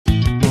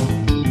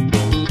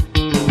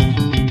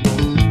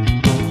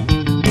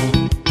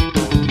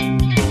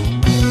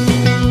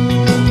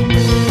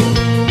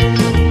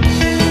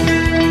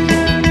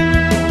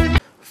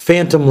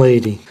Phantom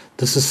Lady.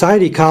 The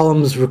Society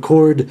columns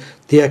record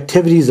the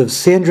activities of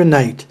Sandra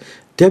Knight,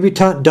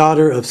 debutante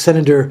daughter of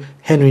Senator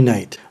Henry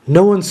Knight.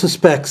 No one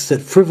suspects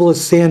that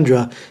frivolous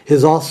Sandra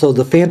is also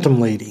the Phantom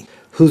Lady,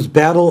 whose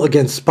battle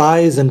against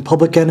spies and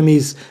public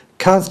enemies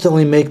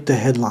constantly make the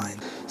headline.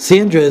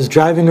 Sandra is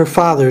driving her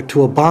father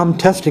to a bomb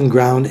testing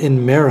ground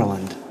in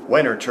Maryland.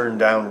 Wenner turned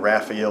down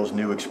Raphael's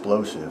new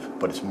explosive,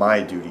 but it's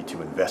my duty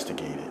to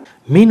investigate it.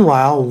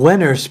 Meanwhile,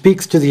 Wenner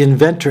speaks to the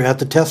inventor at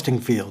the testing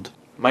field.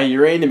 My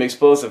uranium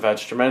explosive has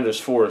tremendous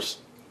force.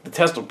 The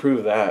test will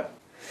prove that.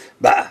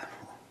 Bah!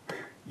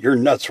 You're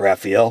nuts,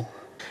 Raphael.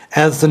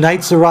 As the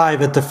Knights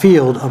arrive at the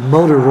field, a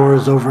motor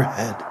roars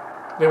overhead.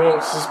 They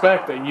won't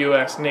suspect a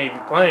U.S. Navy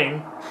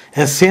plane.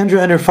 As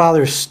Sandra and her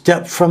father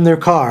step from their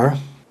car...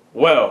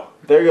 Well,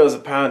 there goes a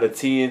pound of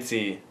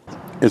TNT.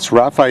 It's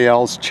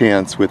Raphael's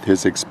chance with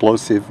his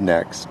explosive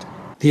next.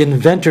 The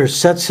inventor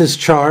sets his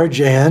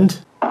charge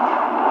and...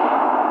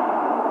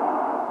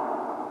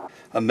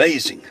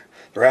 Amazing.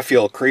 The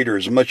Raphael crater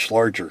is much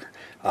larger.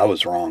 I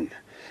was wrong.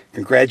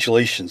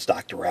 Congratulations,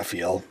 Dr.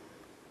 Raphael.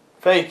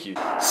 Thank you.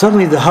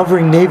 Suddenly, the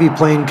hovering Navy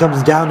plane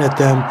comes down at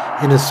them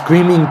in a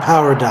screaming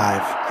power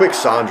dive. Quick,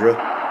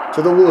 Sandra.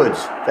 To the woods.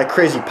 That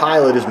crazy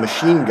pilot is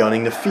machine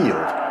gunning the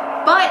field.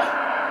 But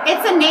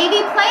it's a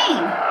Navy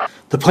plane.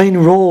 The plane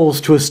rolls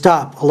to a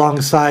stop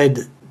alongside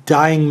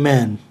dying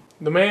men.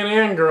 The man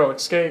and girl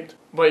escaped,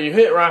 but you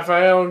hit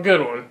Raphael a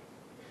good one.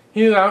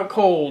 He's out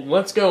cold.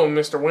 Let's go,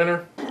 Mr.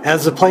 Wenner.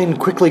 As the plane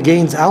quickly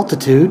gains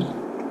altitude...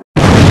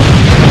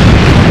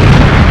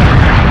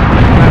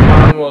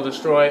 will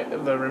destroy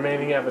the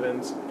remaining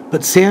evidence.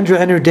 But Sandra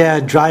and her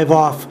dad drive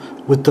off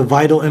with the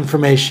vital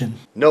information.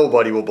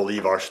 Nobody will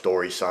believe our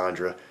story,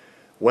 Sandra.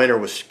 Wenner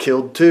was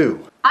killed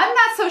too. I'm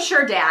not so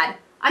sure, Dad.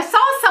 I saw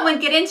someone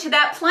get into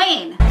that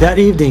plane. That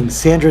evening,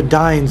 Sandra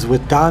dines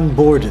with Don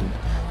Borden,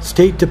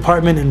 State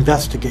Department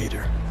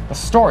investigator. The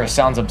story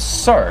sounds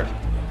absurd,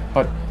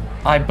 but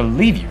I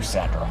believe you,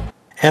 Sandra.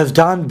 As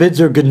Don bids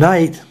her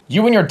goodnight...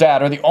 You and your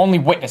dad are the only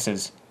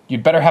witnesses.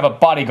 You'd better have a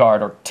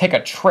bodyguard or take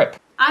a trip.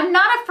 I'm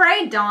not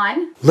afraid,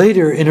 Dawn.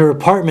 Later, in her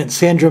apartment,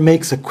 Sandra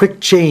makes a quick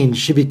change.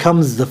 She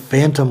becomes the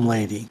Phantom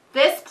Lady.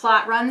 This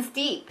plot runs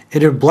deep.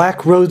 In her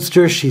black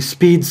roadster, she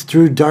speeds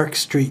through dark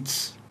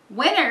streets.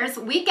 Wenner's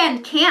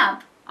weekend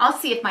camp. I'll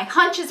see if my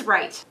hunch is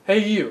right. Hey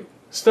you,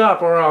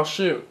 stop or I'll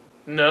shoot.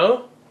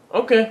 No?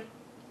 Okay.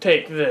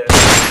 Take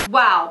this.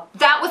 Wow,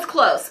 that was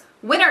close.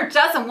 Wenner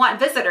doesn't want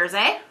visitors,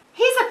 eh?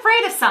 He's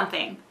afraid of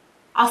something.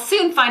 I'll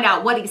soon find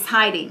out what he's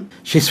hiding.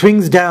 She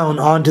swings down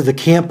onto the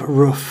camp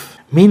roof.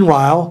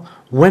 Meanwhile,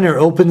 Wenner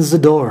opens the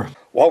door.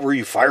 What were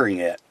you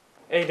firing at?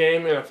 A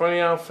dame in a funny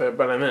outfit,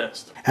 but I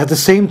missed. At the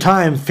same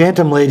time,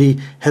 Phantom Lady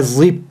has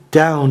leaped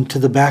down to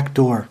the back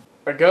door.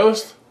 A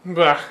ghost?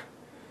 Bah.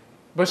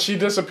 But she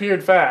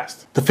disappeared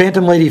fast. The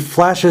Phantom Lady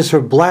flashes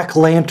her black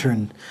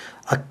lantern.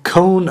 A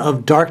cone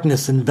of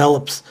darkness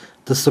envelops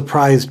the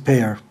surprised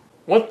pair.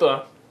 What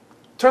the?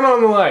 Turn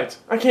on the lights.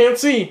 I can't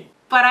see.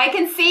 But I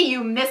can see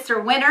you,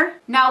 Mr. Wenner.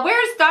 Now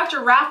where's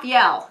Dr.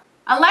 Raphael?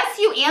 Unless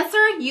you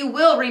answer, you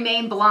will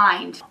remain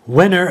blind.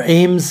 Wenner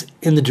aims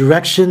in the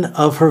direction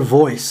of her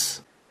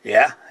voice.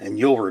 Yeah, and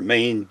you'll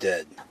remain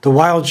dead. The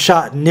wild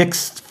shot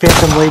nicks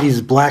Phantom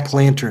Lady's black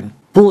lantern.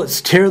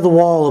 Bullets tear the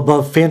wall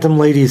above Phantom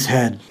Lady's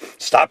head.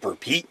 Stop her,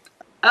 Pete.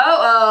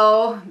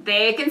 Uh-oh,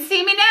 they can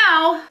see me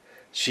now.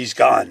 She's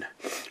gone.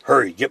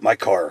 Hurry, get my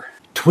car.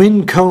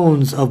 Twin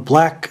cones of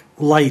black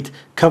light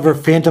cover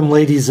Phantom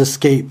Lady's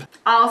escape.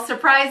 I'll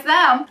surprise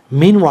them.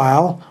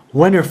 Meanwhile,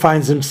 Wenner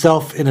finds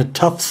himself in a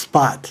tough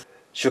spot.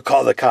 She'll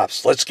call the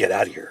cops. Let's get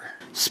out of here.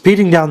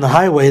 Speeding down the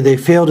highway, they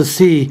fail to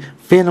see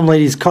Phantom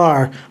Lady's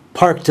car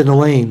parked in a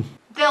lane.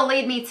 They'll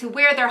lead me to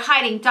where they're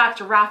hiding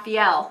Dr.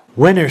 Raphael.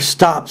 Wenner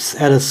stops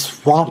at a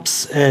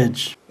swamp's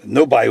edge.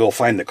 Nobody will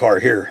find the car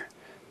here.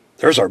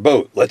 There's our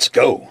boat. Let's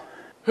go.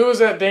 Who is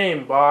that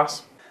dame,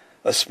 boss?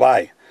 A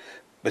spy,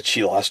 but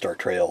she lost our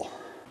trail.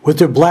 With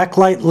her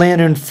blacklight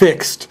lantern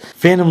fixed,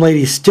 Phantom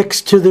Lady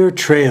sticks to their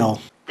trail.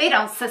 They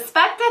don't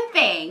suspect a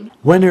thing.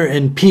 Wenner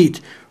and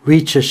Pete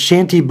reach a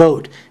shanty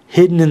boat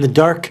hidden in the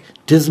dark,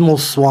 dismal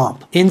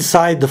swamp.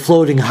 Inside the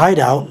floating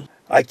hideout...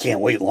 I can't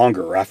wait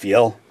longer,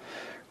 Raphael.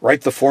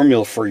 Write the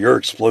formula for your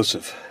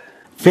explosive.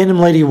 Phantom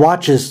Lady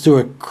watches through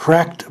a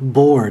cracked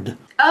board.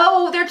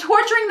 Oh, they're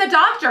torturing the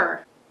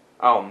doctor.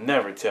 I'll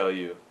never tell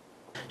you.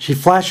 She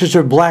flashes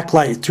her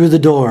blacklight through the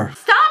door.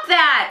 Stop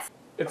that!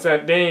 It's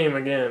that dame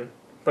again,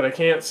 but I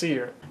can't see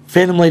her.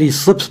 Phantom Lady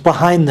slips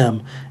behind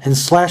them and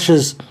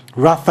slashes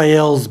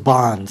Raphael's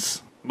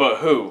bonds. But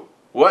who?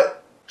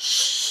 What?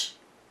 Shh!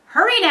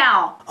 Hurry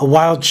now! A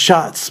wild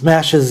shot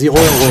smashes the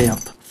oil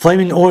lamp.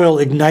 Flaming oil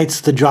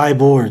ignites the dry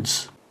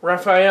boards.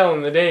 Raphael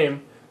and the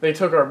dame, they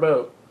took our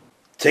boat.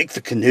 Take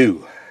the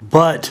canoe.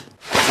 But...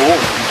 Fool,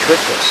 you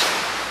tricked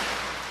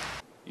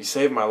us. You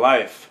saved my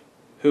life.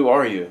 Who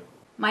are you?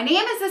 My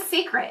name is a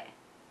secret,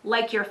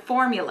 like your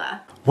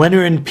formula.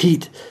 Wenner and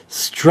Pete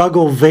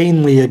struggle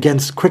vainly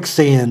against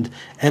quicksand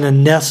and a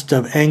nest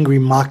of angry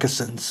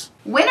moccasins.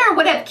 Wenner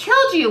would have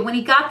killed you when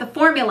he got the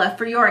formula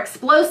for your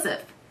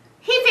explosive.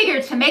 He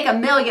figured to make $1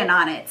 million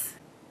on it.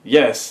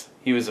 Yes,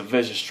 he was a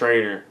vicious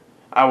traitor.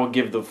 I will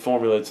give the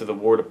formula to the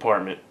War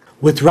Department.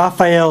 With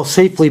Raphael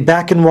safely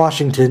back in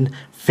Washington,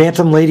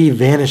 Phantom Lady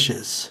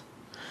vanishes.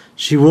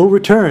 She will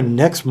return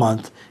next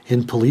month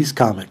in Police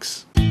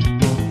Comics.